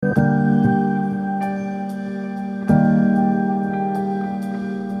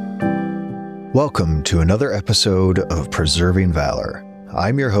Welcome to another episode of Preserving Valor.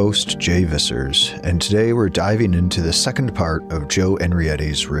 I'm your host, Jay Vissers, and today we're diving into the second part of Joe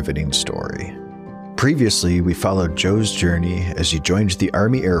Enrietti's riveting story. Previously, we followed Joe's journey as he joined the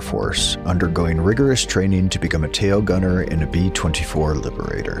Army Air Force, undergoing rigorous training to become a tail gunner in a B-24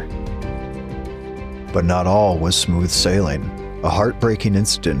 Liberator. But not all was smooth sailing. A heartbreaking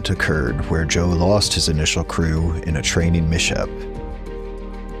incident occurred where Joe lost his initial crew in a training mishap.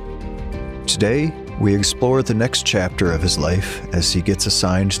 Today, we explore the next chapter of his life as he gets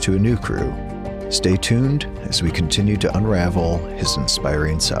assigned to a new crew. Stay tuned as we continue to unravel his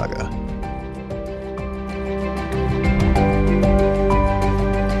inspiring saga.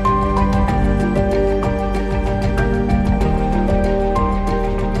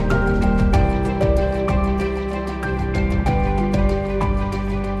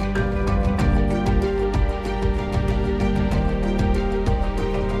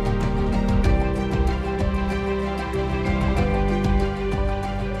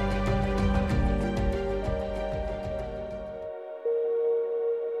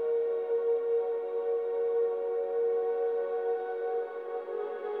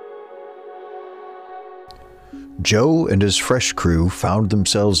 Joe and his fresh crew found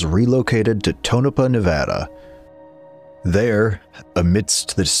themselves relocated to Tonopah, Nevada. There,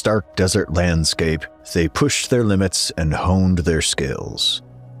 amidst the stark desert landscape, they pushed their limits and honed their skills.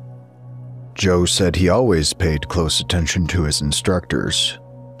 Joe said he always paid close attention to his instructors,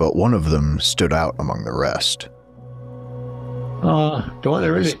 but one of them stood out among the rest. The one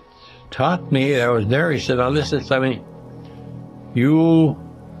that really taught me that was there, he said, "Now listen, Sonny, you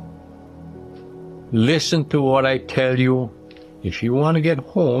listen to what I tell you. If you want to get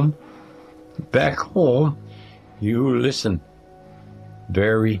home, back home, you listen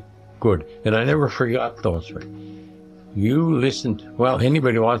very good." And I never forgot those. You listened. Well,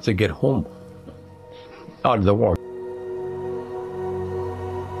 anybody wants to get home out of the war.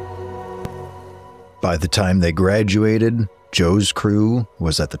 By the time they graduated, Joe's crew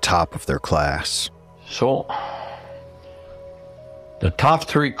was at the top of their class. So the top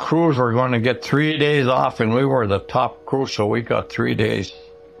three crews were going to get 3 days off, and we were the top crew, so we got 3 days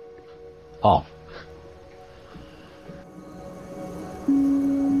off.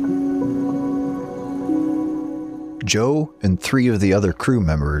 Joe and 3 of the other crew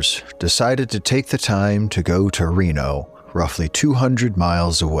members decided to take the time to go to Reno, roughly 200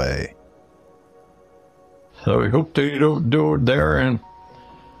 miles away. So we hooked to do it there, and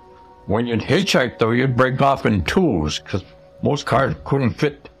when you'd hitchhike, though, you'd break off in twos, because most cars couldn't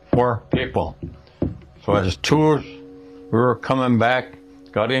fit 4 people. So as twos, we were coming back,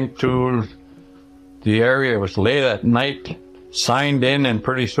 got into the area. It was late at night, signed in, and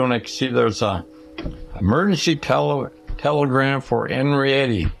pretty soon I could see there's a emergency telegram for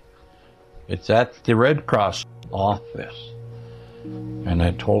Enrietti. It's at the Red Cross office. And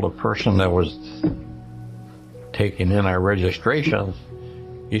I told a person that was taking in our registrations,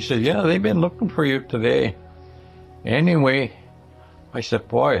 he said, "Yeah, they've been looking for you today." Anyway, I said,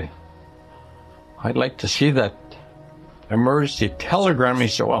 "Boy, I'd like to see that emergency telegram." He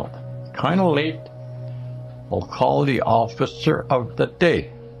said, "Well, kind of late. I'll call the officer of the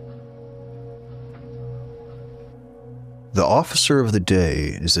day." The Officer of the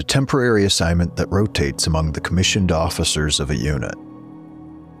Day is a temporary assignment that rotates among the commissioned officers of a unit.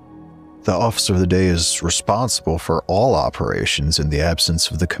 The Officer of the Day is responsible for all operations in the absence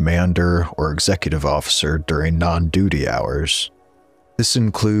of the commander or executive officer during non-duty hours. This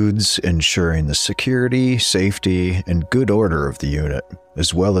includes ensuring the security, safety, and good order of the unit,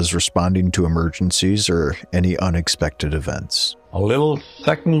 as well as responding to emergencies or any unexpected events. A little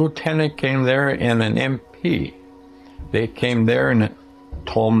second lieutenant came there and an MP. They came there and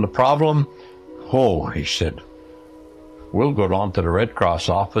told him the problem. "Oh," he said, "we'll go down to the Red Cross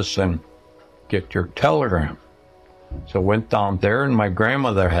office and get your telegram." So I went down there, and my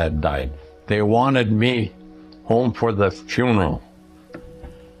grandmother had died. They wanted me home for the funeral.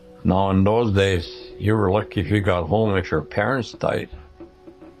 Now, in those days, you were lucky if you got home if your parents died,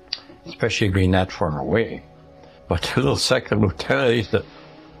 especially being that far away. But the little second lieutenant, he said,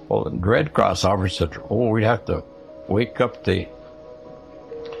 well, the Red Cross officer said, "Oh, we'd have to wake up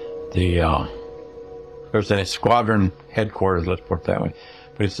there's a squadron headquarters, let's put it that way.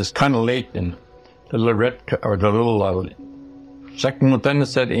 But it's just kind of late, and the little second lieutenant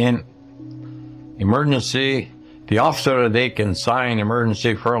said, in emergency, the officer of the day can sign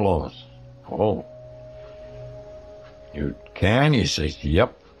emergency furloughs." "Oh, you can?" He says,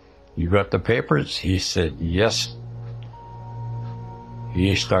 "Yep." "You got the papers?" He said, "Yes."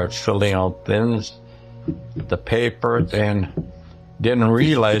 He starts filling out things, the papers, and didn't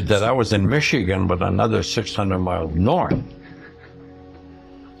realize that I was in Michigan, but another 600 miles north.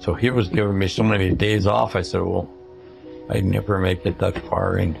 So he was giving me so many days off. I said, well, I'd never make it that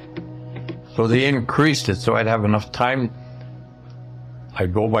far in. So they increased it so I'd have enough time.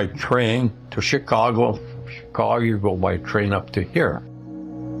 I'd go by train to Chicago. Chicago, you go by train up to here.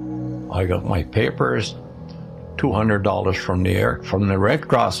 I got my papers, $200 from the Red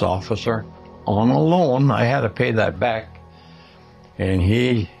Cross officer on a loan. I had to pay that back. And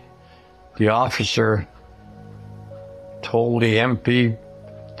the officer told the MP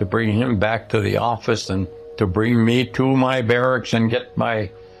to bring him back to the office and to bring me to my barracks and get my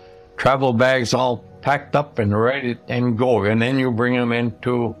travel bags all packed up and ready and go. And then you bring them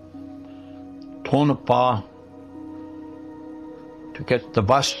into Tonopah to get the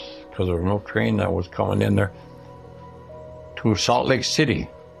bus, because there was no train that was coming in there, to Salt Lake City.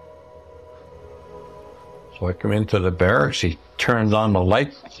 So I come into the barracks, he turns on the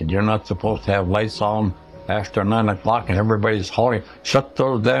lights. He said, you're not supposed to have lights on after 9 o'clock, and everybody's hollering, shut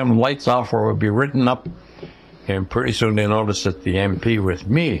those damn lights off or we'll be written up. And pretty soon they noticed that the MP with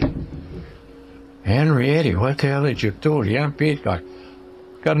me. Enrietti, what the hell did you do? The MP got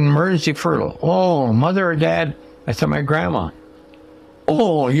an emergency furlough. Oh, mother or dad? I said, my grandma.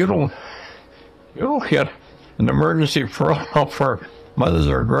 Oh, you don't get an emergency furlough for mothers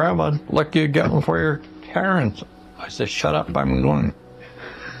or grandmas. Lucky you get one for your parents. I said, shut up, I'm going.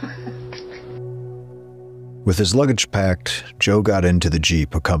 With his luggage packed, Joe got into the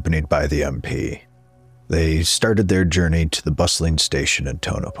Jeep accompanied by the MP. They started their journey to the bustling station in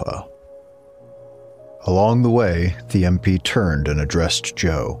Tonopah. Along the way, the MP turned and addressed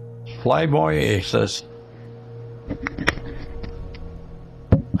Joe. Flyboy, he says,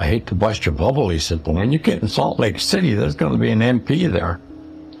 I hate to bust your bubble, he said, but when you get in Salt Lake City, there's going to be an MP there.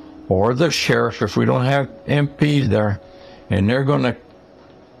 Or the sheriff, if we don't have MPs there, and they're going to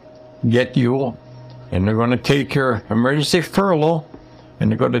get you, and they're going to take your emergency furlough, and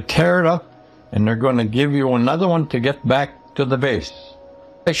they're going to tear it up, and they're going to give you another one to get back to the base.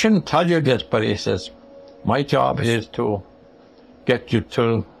 I shouldn't tell you this, but he says, my job is to get you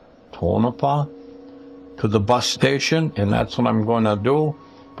to Tonopah, to the bus station, and that's what I'm going to do.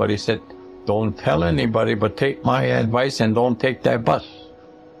 But he said, don't tell anybody, but take my advice and don't take that bus.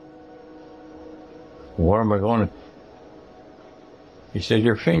 Where am I going to? He said,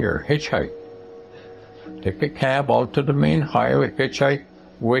 your finger, hitchhike. Take a cab out to the main highway, hitchhike,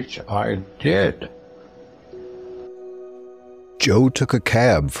 which I did. Joe took a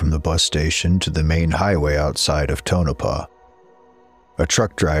cab from the bus station to the main highway outside of Tonopah. A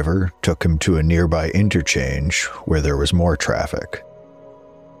truck driver took him to a nearby interchange where there was more traffic.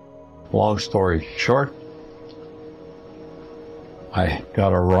 Long story short, I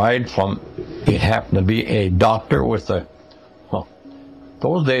got a ride from, it happened to be a doctor with a, well,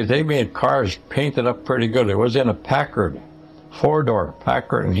 those days they made cars painted up pretty good. It was in a Packard, 4-door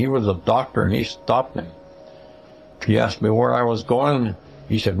Packard, and he was a doctor, and he stopped me. He asked me where I was going.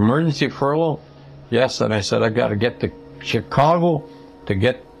 He said, emergency furlough? Yes, and I said, I got to get to Chicago to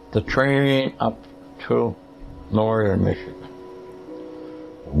get the train up to northern Michigan.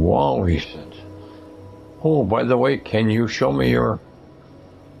 Wow, he said. Oh, by the way, can you show me your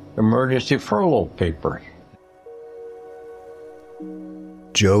emergency furlough papers?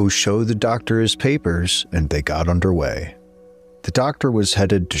 Joe showed the doctor his papers, and they got underway. The doctor was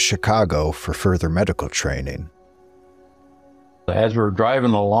headed to Chicago for further medical training. As we were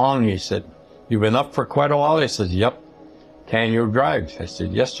driving along, he said, you've been up for quite a while? I said, yep. Can you drive? I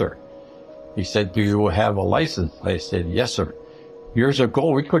said, yes, sir. He said, do you have a license? I said, yes, sir. Years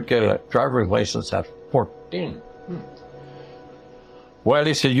ago, we could get a driver's license at 14. Well,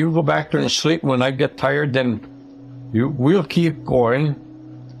 he said, you go back there and sleep. When I get tired, then we'll keep going.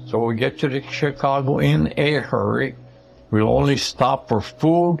 So we get you to Chicago in a hurry. We'll only stop for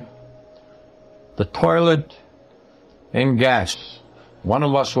food, the toilet, and gas. One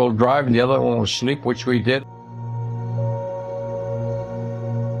of us will drive and the other one will sleep, which we did.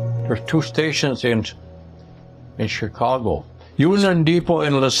 There's 2 stations in Chicago. Union Depot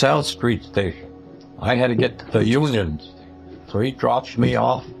and LaSalle Street Station. I had to get to the Union. So he drops me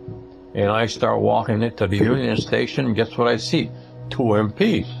off, and I start walking into the Union Station, and guess what I see? 2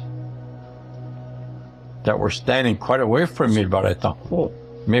 MPs that were standing quite away from me, but I thought, oh,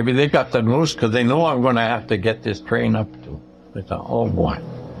 maybe they got the news because they know I'm going to have to get this train up to. I thought, oh boy.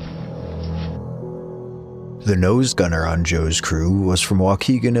 The nose gunner on Joe's crew was from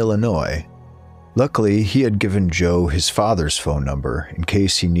Waukegan, Illinois. Luckily, he had given Joe his father's phone number in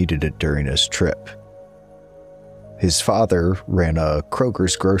case he needed it during his trip. His father ran a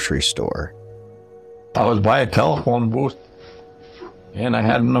Kroger's grocery store. I was by a telephone booth And I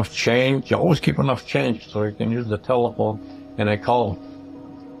had enough change. You always keep enough change so you can use the telephone. And I called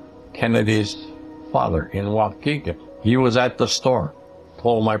Kennedy's father in Waukegan. He was at the store.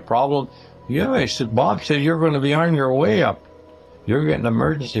 Told my problem. Yeah, I said, Bob said, you're going to be on your way up. You're getting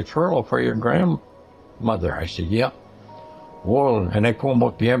emergency furlough for your grandmother. I said, yeah. Well, and I told him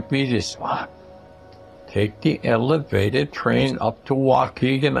about the MP. He said, wow. Take the elevated train up to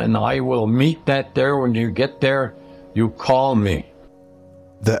Waukegan, and I will meet that there. When you get there, you call me.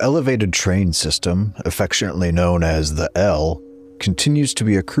 The elevated train system, affectionately known as the L, continues to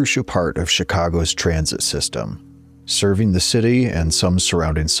be a crucial part of Chicago's transit system, serving the city and some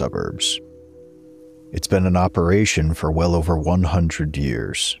surrounding suburbs. It's been in operation for well over 100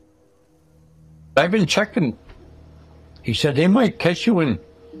 years. I've been checking. He said they might catch you in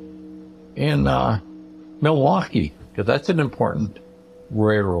Milwaukee, because that's an important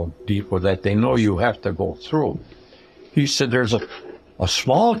railroad depot that they know you have to go through. He said there's a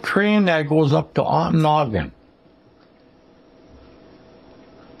small train that goes up to Ontonagon.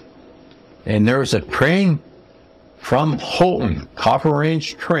 And there's a train from Houghton, Copper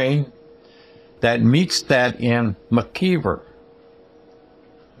Range train, that meets that in McKeever.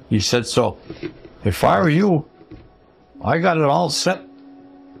 He said, so if I were you, I got it all set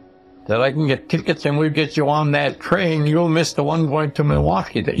that I can get tickets and we'll get you on that train. You'll miss the one going to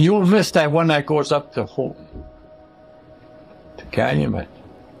Milwaukee. You'll miss that one that goes up to Houghton, to Calumet.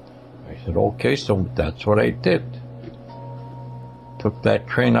 I said, okay, so that's what I did. Took that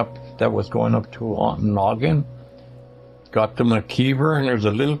train up that was going up to Ontonagon, got to McKeever, and there's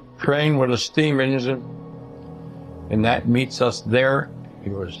a little train with a steam engine, and that meets us there.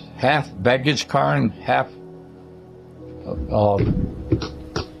 It was half baggage car and half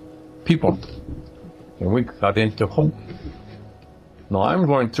people. And we got into Houghton. Now, I'm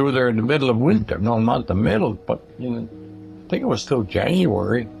going through there in the middle of winter. No, not the middle, but I think it was still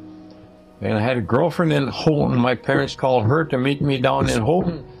January. And I had a girlfriend in Houghton. My parents called her to meet me down in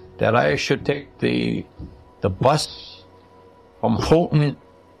Houghton, that I should take the bus from Houghton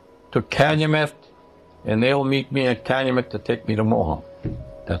to Calumet, and they'll meet me at Calumet to take me to Mohawk.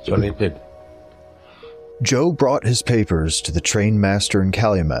 That's what they did. Joe brought his papers to the train master in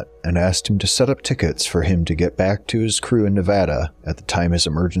Calumet and asked him to set up tickets for him to get back to his crew in Nevada at the time his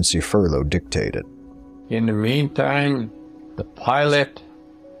emergency furlough dictated. In the meantime, the pilot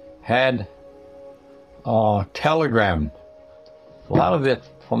had telegrammed. A lot of it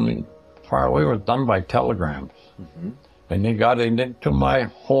from far away was done by telegrams. Mm-hmm. And they got it into my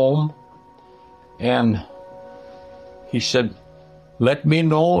home, and he said, let me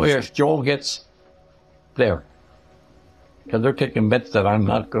know if Joe gets there, because they're taking bets that I'm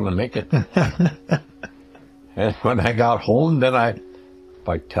not going to make it. And when I got home, then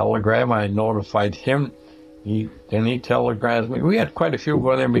by telegram, I notified him. Then he telegrams me. We had quite a few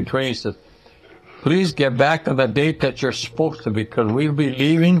going in between. He said, please get back on the date that you're supposed to, because we'll be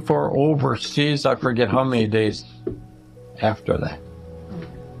leaving for overseas. I forget how many days after that,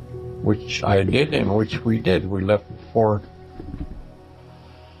 which I did, and which we did. We left for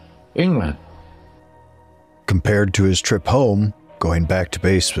England. Compared to his trip home, going back to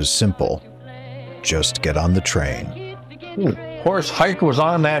base was simple. Just get on the train. Ooh, Horace Height was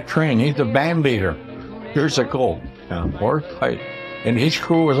on that train. He's the band leader years ago. Horace Height. And his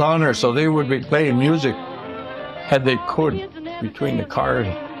crew was on there, so they would be playing music had they could between the cars.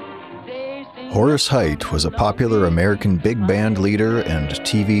 Horace Height was a popular American big band leader and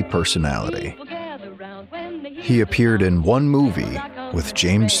TV personality. He appeared in one movie with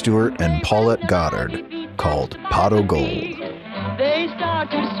James Stewart and Paulette Goddard called Pot o' Gold. They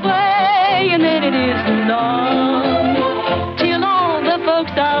start to sway, and then it is long, till all the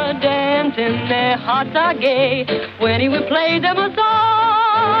folks are dancing, their hearts are gay, when he would play them a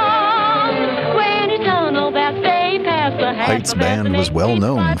song. When he's done all that, they pass the hat. Height's band was well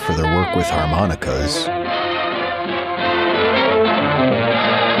known for their work with harmonicas.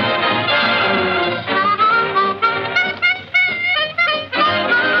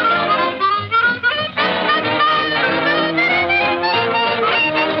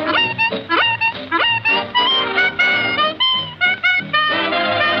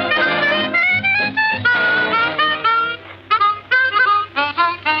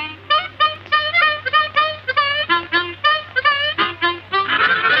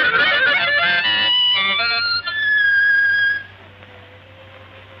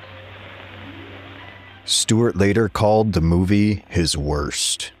 Stewart later called the movie his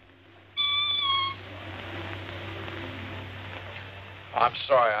worst. I'm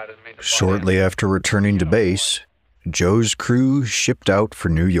sorry, I didn't mean to. Shortly after returning to base, Joe's crew shipped out for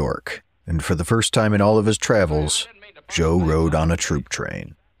New York, and for the first time in all of his travels, Joe rode on a troop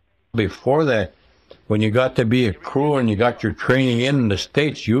train. Before that, when you got to be a crew and you got your training in the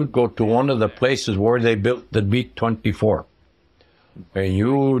States, you'd go to one of the places where they built the B-24.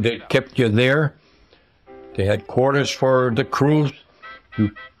 And they kept you there. They had quarters for the crews.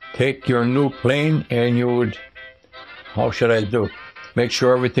 You take your new plane and you would, how should I do? Make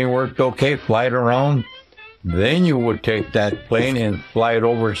sure everything worked okay, fly it around. Then you would take that plane and fly it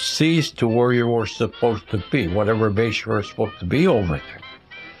overseas to where you were supposed to be, whatever base you were supposed to be over there.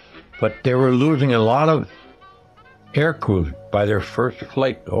 But they were losing a lot of air crews by their first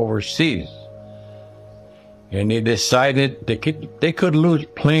flight overseas. And they decided they could lose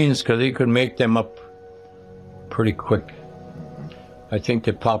planes because they could make them up pretty quick. I think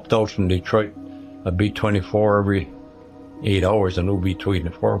they popped out from Detroit a B-24 every 8 hours, a new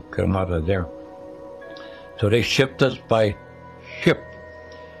B-24 come out of there. So they shipped us by ship.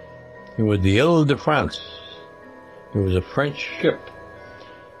 It was the Ile-de-France. It was a French ship.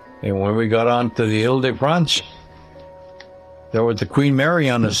 And when we got onto the Ile-de-France, there was the Queen Mary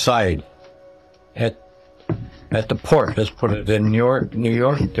on the side at the port. Let's put it in New York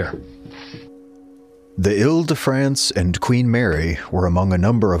there. The Ile-de-France and Queen Mary were among a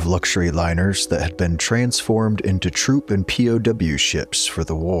number of luxury liners that had been transformed into troop and POW ships for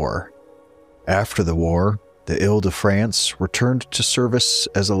the war. After the war, the Ile-de-France returned to service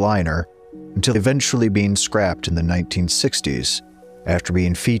as a liner until eventually being scrapped in the 1960s after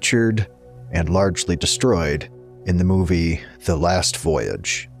being featured and largely destroyed in the movie The Last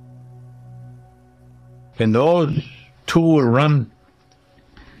Voyage. And those two would run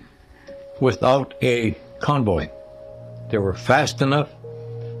without a convoy. They were fast enough.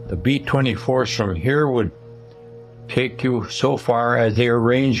 The B-24s from here would take you so far as their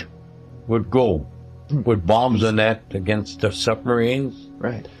range would go, with bombs and that against the submarines.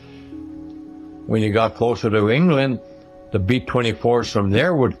 Right. When you got closer to England, the B-24s from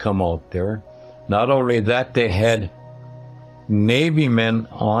there would come out there. Not only that, they had Navy men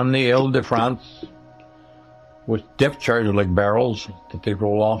on the Ile-de-France with depth charges like barrels that they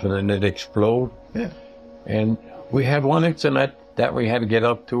roll off and then they'd explode. Yeah. And we had one incident that we had to get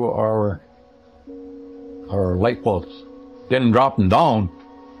up to our lifeboats. Didn't drop them down,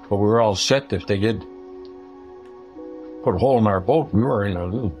 but we were all set. If they did put a hole in our boat, we were in a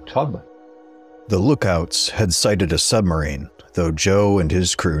little tub. The lookouts had sighted a submarine, though Joe and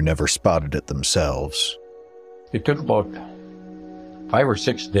his crew never spotted it themselves. It took about 5 or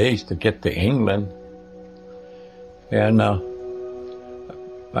 6 days to get to England. And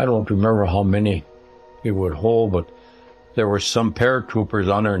I don't remember how many it would hold, but there were some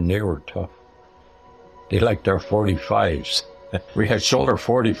paratroopers on there and they were tough. They liked our 45s. We had shoulder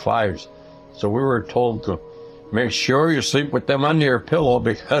 45s. So we were told to make sure you sleep with them under your pillow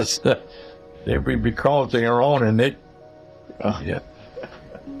because they would be crawling around and they, yeah.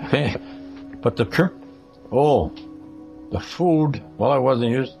 But the trip, the food, well, I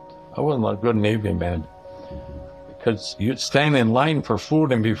wasn't a good Navy man. Because you'd stand in line for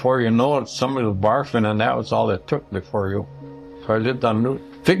food, and before you know it, somebody was barfing, and that was all it took before you. So I lived on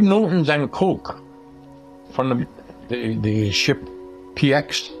Fig Newtons and Coke from the ship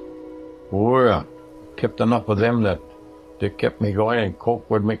PX. Oh, yeah. Kept enough of them that they kept me going, and Coke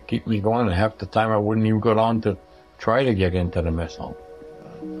would keep me going, and half the time I wouldn't even go on to try to get into the mess hall.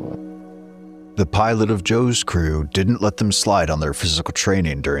 The pilot of Joe's crew didn't let them slide on their physical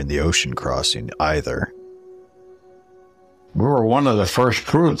training during the ocean crossing either. We were one of the first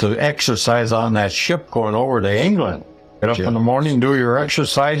crews to exercise on that ship going over to England. Get up in the morning, do your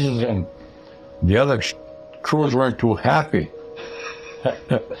exercises, and the other crews weren't too happy.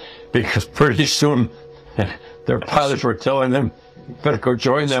 Because pretty soon, their pilots were telling them, you better go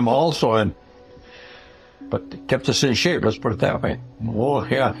join them also. But they kept us in shape, let's put it that way. Oh,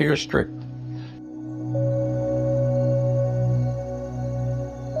 yeah, he was strict.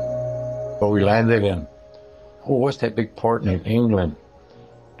 But we landed in, what's that big port in England?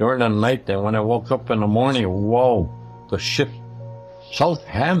 During the night, then when I woke up in the morning, whoa, the ship,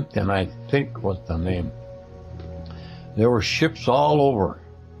 Southampton, I think was the name. There were ships all over,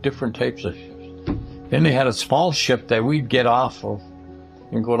 different types of ships. Then they had a small ship that we'd get off of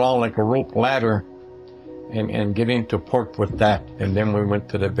and go down like a rope ladder and get into port with that. And then we went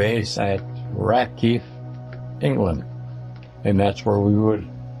to the base at Rackheath, England. And that's where we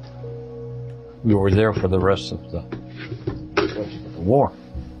were there for the rest of the war.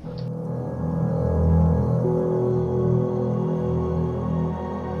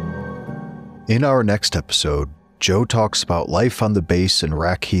 In our next episode, Joe talks about life on the base in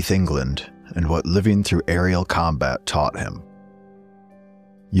Rackheath, England, and what living through aerial combat taught him.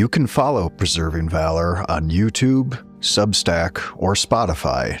 You can follow Preserving Valor on YouTube, Substack, or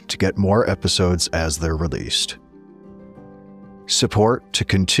Spotify to get more episodes as they're released. Support to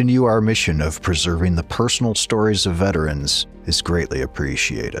continue our mission of preserving the personal stories of veterans is greatly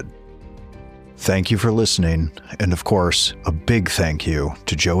appreciated. Thank you for listening, and of course, a big thank you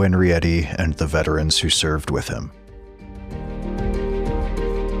to Joe Enrietti and the veterans who served with him.